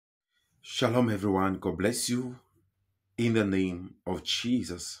Shalom, everyone. God bless you in the name of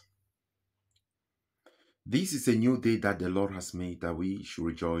Jesus. This is a new day that the Lord has made that we should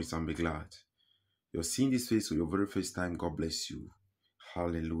rejoice and be glad. You're seeing this face for your very first time. God bless you.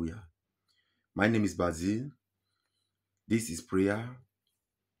 Hallelujah. My name is Basil. This is prayer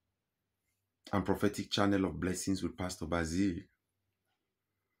and prophetic channel of blessings with Pastor Basil.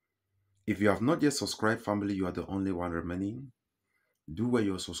 If you have not yet subscribed, family, you are the only one remaining. Do where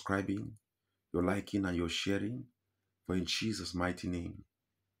you're subscribing, you're liking, and you're sharing. For in Jesus' mighty name,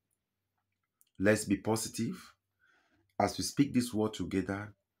 let's be positive. As we speak this word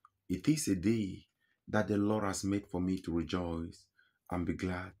together, it is a day that the Lord has made for me to rejoice and be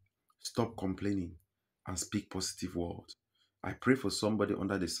glad. Stop complaining and speak positive words. I pray for somebody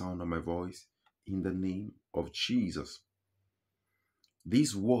under the sound of my voice in the name of Jesus.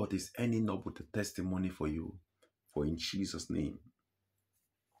 This word is ending up with a testimony for you, for in Jesus' name.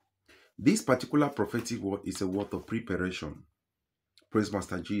 This particular prophetic word is a word of preparation. Praise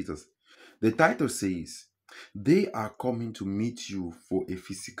Master Jesus. The title says, they are coming to meet you for a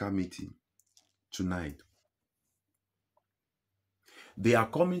physical meeting tonight. They are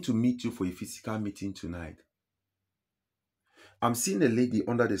coming to meet you for a physical meeting tonight. I'm seeing a lady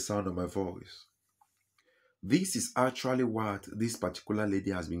under the sound of my voice. This is actually what this particular lady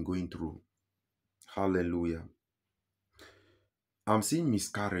has been going through. Hallelujah. I'm seeing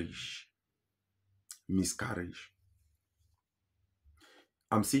miscarriage. Miscarriage.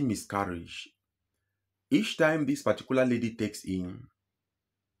 I'm seeing miscarriage. Each time this particular lady takes in,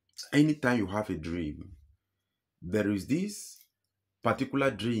 anytime you have a dream, there is this particular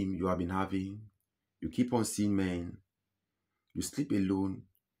dream you have been having. You keep on seeing men. You sleep alone.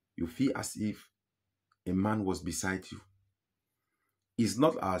 You feel as if a man was beside you. It's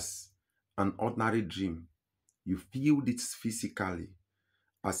not as an ordinary dream. You feel it physically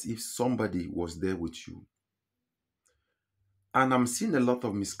as if somebody was there with you. And I'm seeing a lot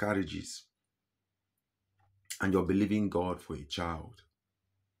of miscarriages. And you're believing God for a child.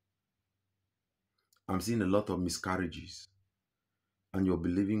 I'm seeing a lot of miscarriages. And you're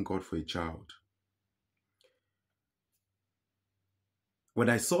believing God for a child. When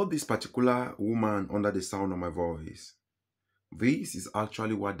I saw this particular woman under the sound of my voice, this is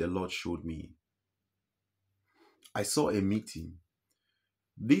actually what the Lord showed me. I saw a meeting.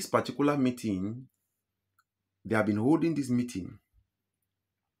 This particular meeting, they have been holding this meeting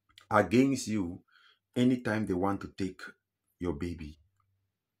against you anytime they want to take your baby.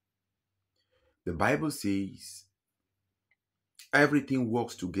 The Bible says everything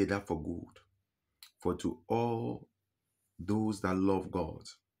works together for good, for to all those that love God.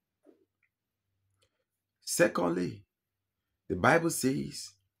 Secondly, the Bible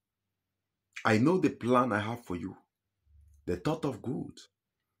says, I know the plan I have for you, the thought of good,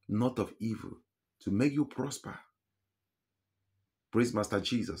 not of evil, to make you prosper. Praise Master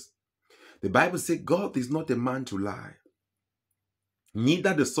Jesus. The Bible says God is not a man to lie,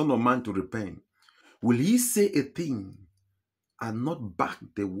 neither the Son of Man to repent. Will he say a thing and not back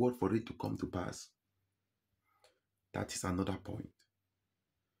the word for it to come to pass? That is another point.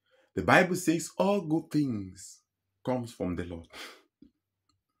 The Bible says all good things comes from the Lord.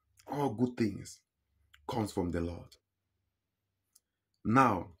 All good things comes from the Lord.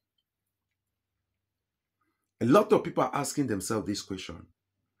 Now, a lot of people are asking themselves this question.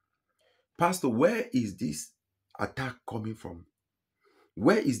 Pastor, where is this attack coming from?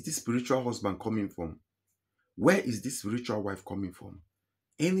 Where is this spiritual husband coming from? Where is this spiritual wife coming from?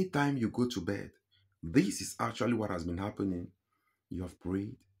 Anytime you go to bed, this is actually what has been happening. You have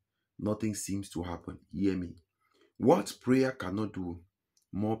prayed. Nothing seems to happen. Hear me. What prayer cannot do,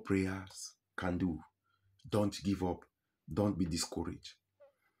 more prayers can do. Don't give up. Don't be discouraged.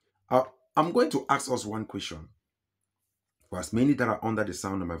 I'm going to ask us one question. For as many that are under the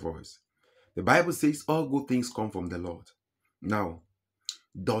sound of my voice, the Bible says all good things come from the Lord. Now,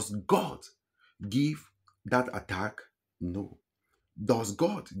 does God give that attack? No. Does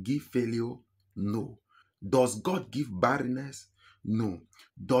God give failure? No. Does God give barrenness? No.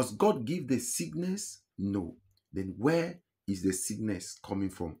 Does God give the sickness? No. Then where is the sickness coming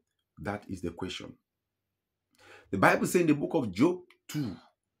from? That is the question. The Bible says in the book of Job 2,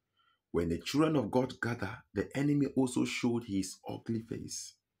 when the children of God gather, the enemy also showed his ugly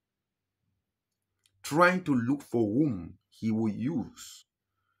face, trying to look for whom he will use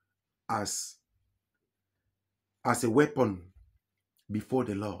as a weapon before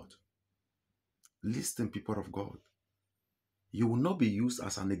the Lord. Listen, people of God. You will not be used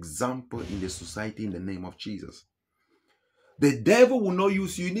as an example in the society in the name of Jesus. The devil will not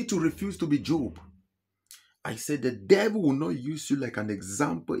use you. You need to refuse to be Job. I said the devil will not use you like an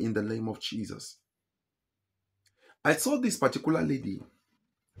example in the name of Jesus. I saw this particular lady,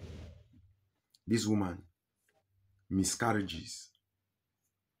 this woman, miscarriages.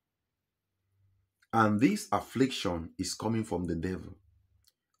 And this affliction is coming from the devil.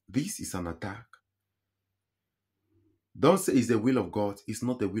 This is an attack. Don't say it's the will of God. It's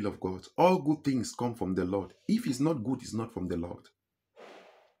not the will of God. All good things come from the Lord. If it's not good, it's not from the Lord.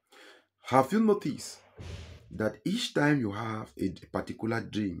 Have you noticed that each time you have a particular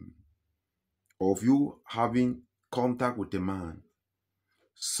dream of you having contact with a man,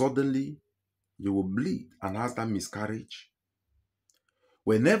 suddenly you will bleed and have that miscarriage?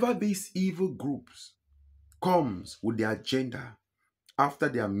 Whenever these evil groups comes with their agenda after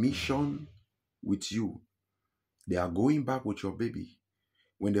their mission with you, they are going back with your baby.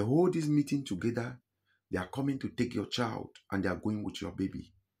 When they hold this meeting together, they are coming to take your child and they are going with your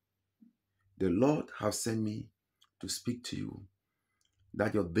baby. The Lord has sent me to speak to you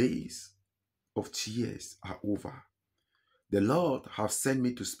that your days of tears are over. The Lord has sent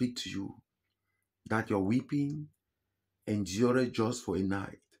me to speak to you that your weeping endureth just for a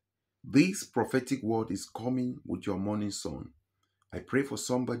night. This prophetic word is coming with your morning sun. I pray for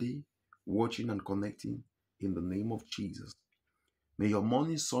somebody watching and connecting in the name of Jesus. May your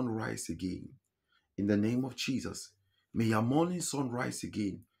morning sun rise again in the name of Jesus. May your morning sun rise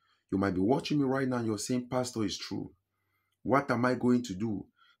again. You might be watching me right now and you're saying, Pastor, it's true. What am I going to do?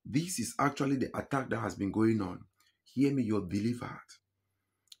 This is actually the attack that has been going on. Hear me, you're delivered.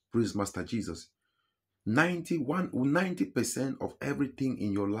 Praise Master Jesus. 90% of everything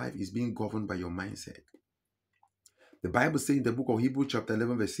in your life is being governed by your mindset. The Bible says in the book of Hebrews chapter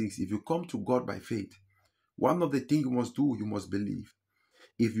 11 verse 6, if you come to God by faith, one of the things you must do, you must believe.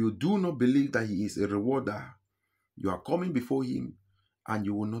 If you do not believe that he is a rewarder, you are coming before him and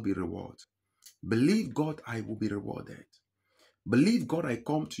you will not be rewarded. Believe God, I will be rewarded. Believe God, I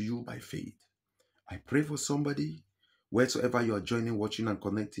come to you by faith. I pray for somebody, wheresoever you are joining, watching, and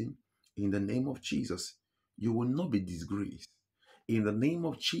connecting, in the name of Jesus, you will not be disgraced. In the name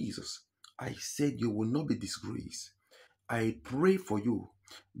of Jesus, I said you will not be disgraced. I pray for you,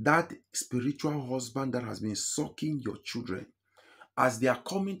 that spiritual husband that has been sucking your children, as they are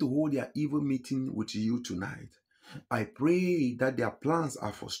coming to hold their evil meeting with you tonight, I pray that their plans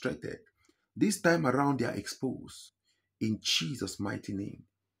are frustrated. This time around, they are exposed. In Jesus' mighty name.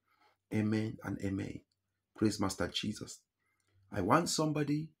 Amen and amen. Praise Master Jesus. I want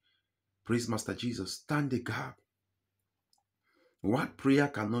somebody, praise Master Jesus, stand the gap. What prayer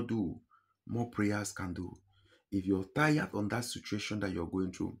cannot do, more prayers can do. If you're tired on that situation that you're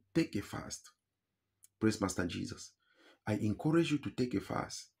going through, take a fast. Praise Master Jesus. I encourage you to take a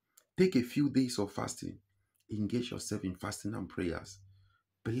fast. Take a few days of fasting. Engage yourself in fasting and prayers.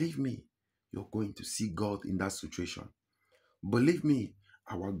 Believe me, you're going to see God in that situation. Believe me,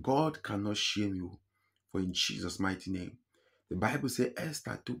 our God cannot shame you. For in Jesus' mighty name, the Bible says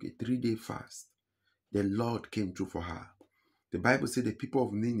Esther took a 3-day fast. The Lord came through for her. The Bible says the people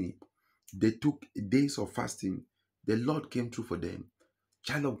of Nineveh, they took days of fasting. The Lord came through for them.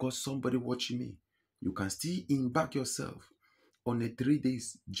 Child of God, somebody watching me, you can still embark yourself on a 3-day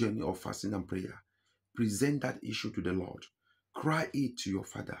journey of fasting and prayer. Present that issue to the Lord. Cry it to your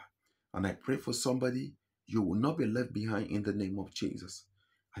Father. And I pray for somebody, you will not be left behind in the name of Jesus.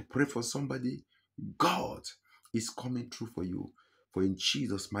 I pray for somebody, God is coming through for you. For in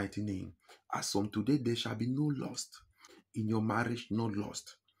Jesus' mighty name, as from today, there shall be no loss. In your marriage, no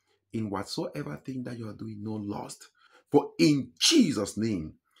loss. In whatsoever thing that you are doing, no loss. For in Jesus'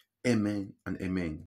 name, amen and amen.